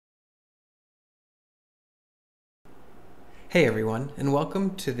Hey everyone, and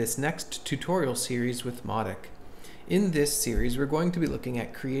welcome to this next tutorial series with Mautic. In this series, we're going to be looking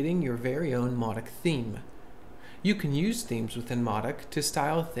at creating your very own Mautic theme. You can use themes within Mautic to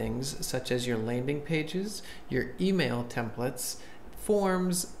style things such as your landing pages, your email templates,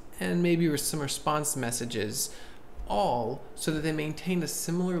 forms, and maybe some response messages, all so that they maintain a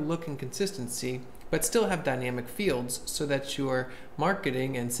similar look and consistency but still have dynamic fields so that your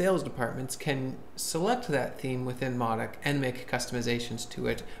marketing and sales departments can select that theme within Mautic and make customizations to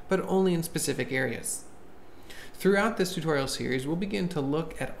it, but only in specific areas. Throughout this tutorial series, we'll begin to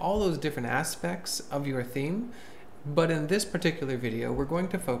look at all those different aspects of your theme, but in this particular video, we're going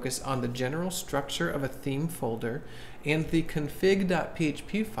to focus on the general structure of a theme folder and the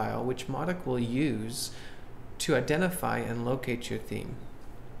config.php file which Mautic will use to identify and locate your theme.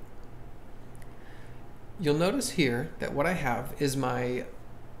 You'll notice here that what I have is my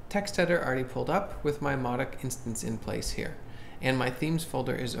text editor already pulled up with my Mautic instance in place here, and my themes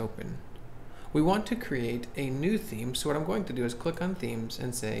folder is open. We want to create a new theme, so what I'm going to do is click on themes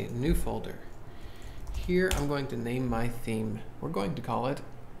and say new folder. Here I'm going to name my theme. We're going to call it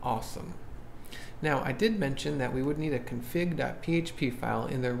awesome. Now I did mention that we would need a config.php file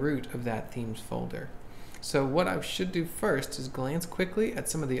in the root of that themes folder. So what I should do first is glance quickly at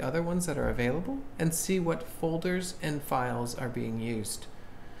some of the other ones that are available and see what folders and files are being used.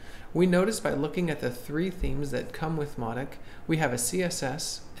 We notice by looking at the three themes that come with Mautic, we have a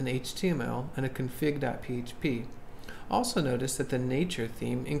CSS, an HTML, and a config.php. Also notice that the nature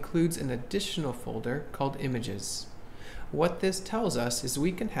theme includes an additional folder called images. What this tells us is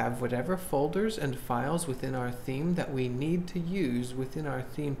we can have whatever folders and files within our theme that we need to use within our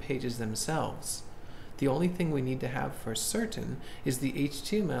theme pages themselves. The only thing we need to have for certain is the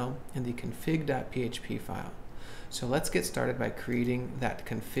HTML and the config.php file. So let's get started by creating that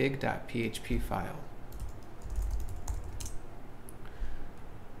config.php file.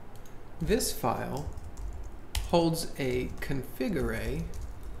 This file holds a config array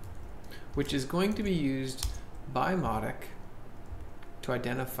which is going to be used by Mautic to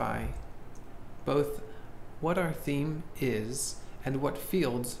identify both what our theme is and what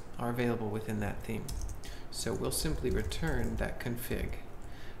fields are available within that theme. So we'll simply return that config.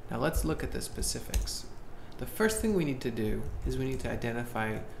 Now let's look at the specifics. The first thing we need to do is we need to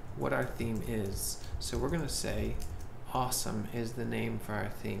identify what our theme is. So we're going to say awesome is the name for our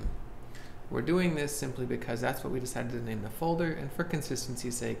theme. We're doing this simply because that's what we decided to name the folder, and for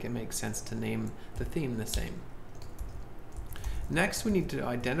consistency's sake it makes sense to name the theme the same. Next we need to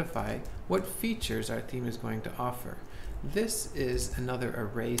identify what features our theme is going to offer. This is another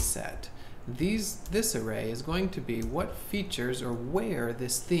array set. This array is going to be what features or where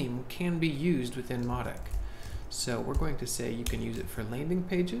this theme can be used within Mautic. So we're going to say you can use it for landing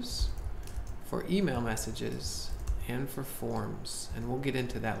pages, for email messages, and for forms. And we'll get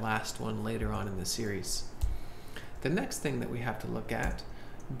into that last one later on in the series. The next thing that we have to look at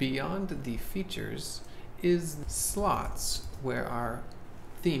beyond the features is slots where our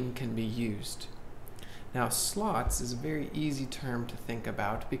theme can be used. Now slots is a very easy term to think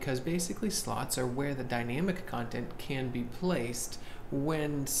about because basically slots are where the dynamic content can be placed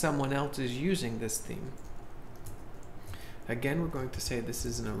when someone else is using this theme. Again, we're going to say this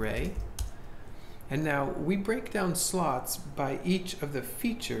is an array. And now we break down slots by each of the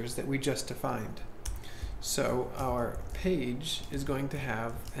features that we just defined. So our page is going to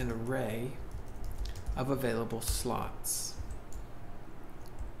have an array of available slots.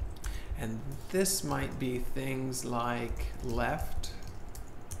 And this might be things like left,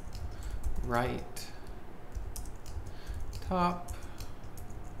 right, top,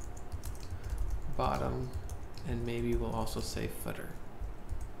 bottom, and maybe we'll also say footer.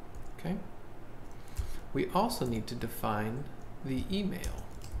 Okay? We also need to define the email.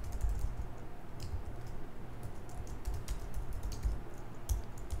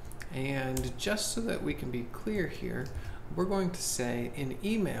 And just so that we can be clear here, we're going to say in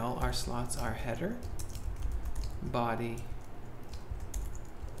email our slots are header, body,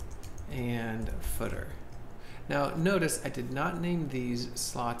 and footer. Now notice I did not name these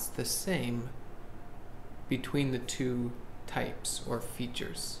slots the same between the two types or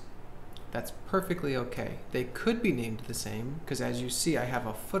features. That's perfectly okay. They could be named the same because as you see I have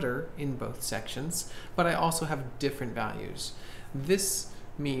a footer in both sections, but I also have different values. This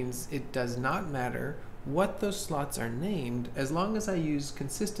means it does not matter what those slots are named as long as I use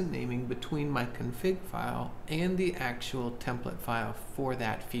consistent naming between my config file and the actual template file for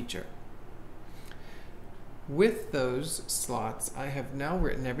that feature. With those slots, I have now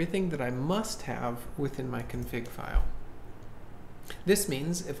written everything that I must have within my config file. This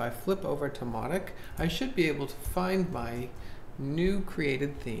means if I flip over to Mautic, I should be able to find my new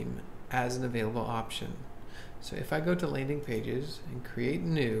created theme as an available option. So if I go to landing pages and create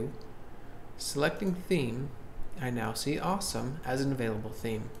new, selecting theme, I now see awesome as an available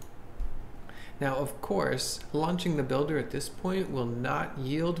theme. Now, of course, launching the builder at this point will not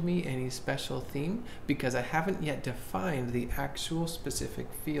yield me any special theme because I haven't yet defined the actual specific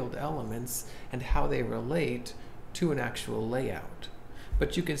field elements and how they relate to an actual layout.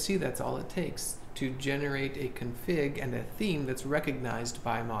 But you can see that's all it takes to generate a config and a theme that's recognized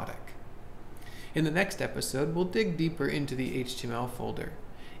by Mautic. In the next episode, we'll dig deeper into the HTML folder.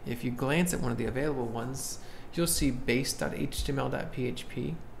 If you glance at one of the available ones, you'll see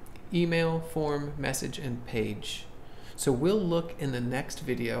base.html.php, email, form, message, and page. So we'll look in the next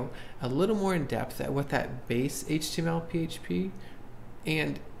video a little more in depth at what that base HTML.php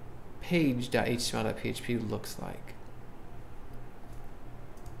and page.html.php looks like.